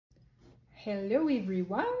Hello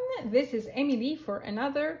everyone, this is Emily for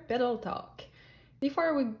another pedal talk.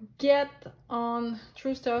 Before we get on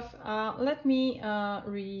true stuff, let me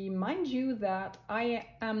remind you that I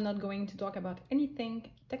am not going to talk about anything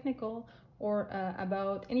technical or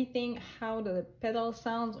about anything how the pedal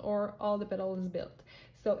sounds or how the pedal is built.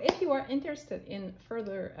 So if you are interested in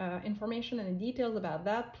further information and details about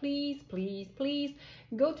that, please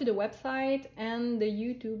go to the website and the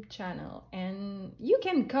YouTube channel, and you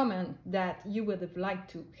can comment that you would have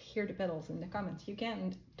liked to hear the pedals in the comments. You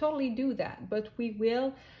can totally do that, but we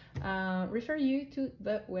will refer you to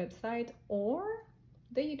the website or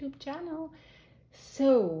the YouTube channel.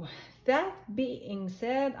 So that being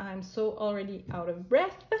said, I'm so already out of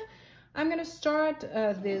breath. I'm gonna start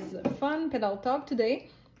this fun pedal talk today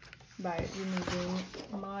by removing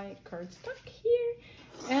my cardstock here,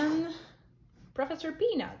 and Professor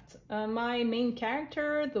Peanut, my main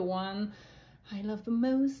character, the one I love the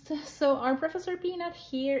most. So our Professor Peanut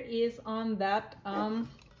here is on that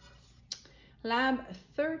Lab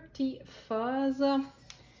 30 Fuzz.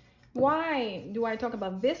 Why do I talk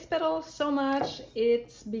about this pedal so much?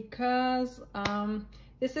 It's because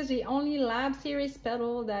this is the only Lab series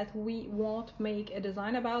pedal that we won't make a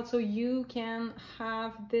design about, so you can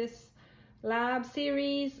have this Lab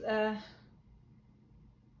series to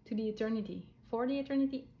the eternity, for the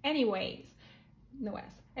eternity. Anyways, no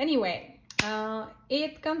S. Anyway,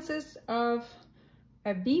 it consists of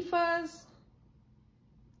a B fuzz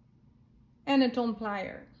and a tone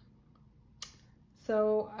plier.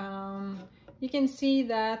 So you can see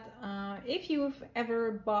that if you've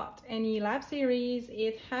ever bought any Lab series,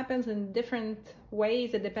 it happens in different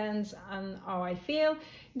ways. It depends on how I feel.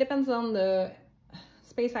 It depends on the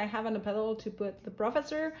space I have on the pedal to put the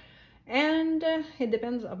Professor, and it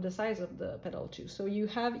depends on the size of the pedal too. So you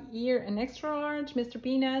have here an extra large Mr.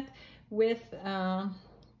 Peanut with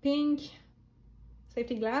pink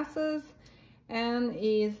safety glasses, and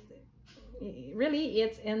it's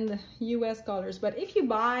in the US colors. But if you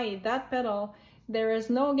buy that pedal, there is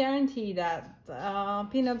no guarantee that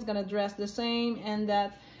Peanut's gonna dress the same and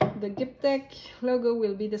that the GUP logo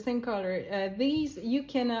will be the same color. These you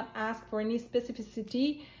cannot ask for any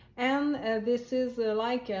specificity, and this is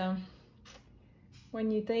like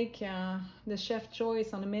when you take the chef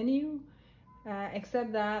choice on the menu,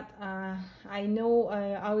 except that I know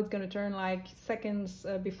how it's gonna turn like seconds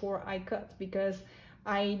before I cut, because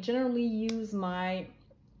I generally use my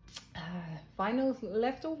vinyls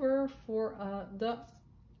leftover for the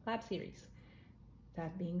Lab series.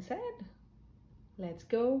 That being said, let's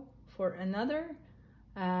go for another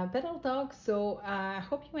pedal talk. So I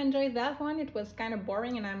hope you enjoyed that one. It was kind of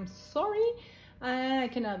boring, and I'm sorry. I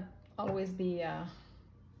cannot always be an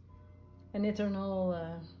eternal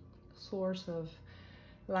source of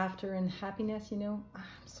laughter and happiness, you know.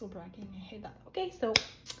 I'm so bragging, I hate that. Okay, so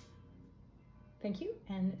thank you,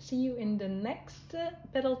 and see you in the next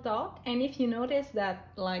pedal talk. And if you notice that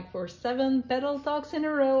like for 7 pedal talks in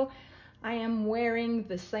a row, I am wearing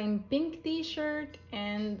the same pink t-shirt,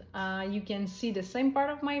 and you can see the same part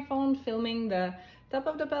of my phone filming the top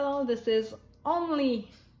of the pedal. This is only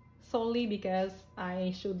solely because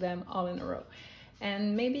I shoot them all in a row.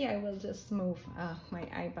 And maybe I will just move my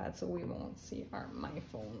iPad so we won't see my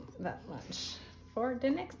phone that much for the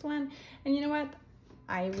next one. And you know what?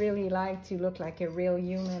 I really like to look like a real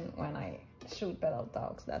human when I shoot pedal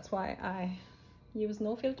talks. That's why I use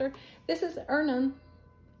no filter. This is Ernan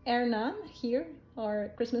here, our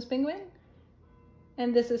Christmas penguin.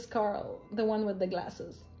 And this is Carl, the one with the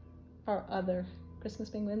glasses, our other Christmas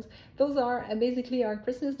penguins. Those are basically our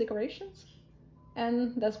Christmas decorations.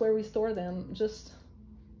 And that's where we store them, just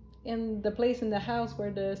in the place in the house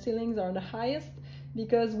where the ceilings are the highest,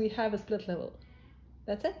 because we have a split level.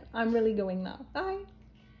 That's it. I'm really going now. Bye.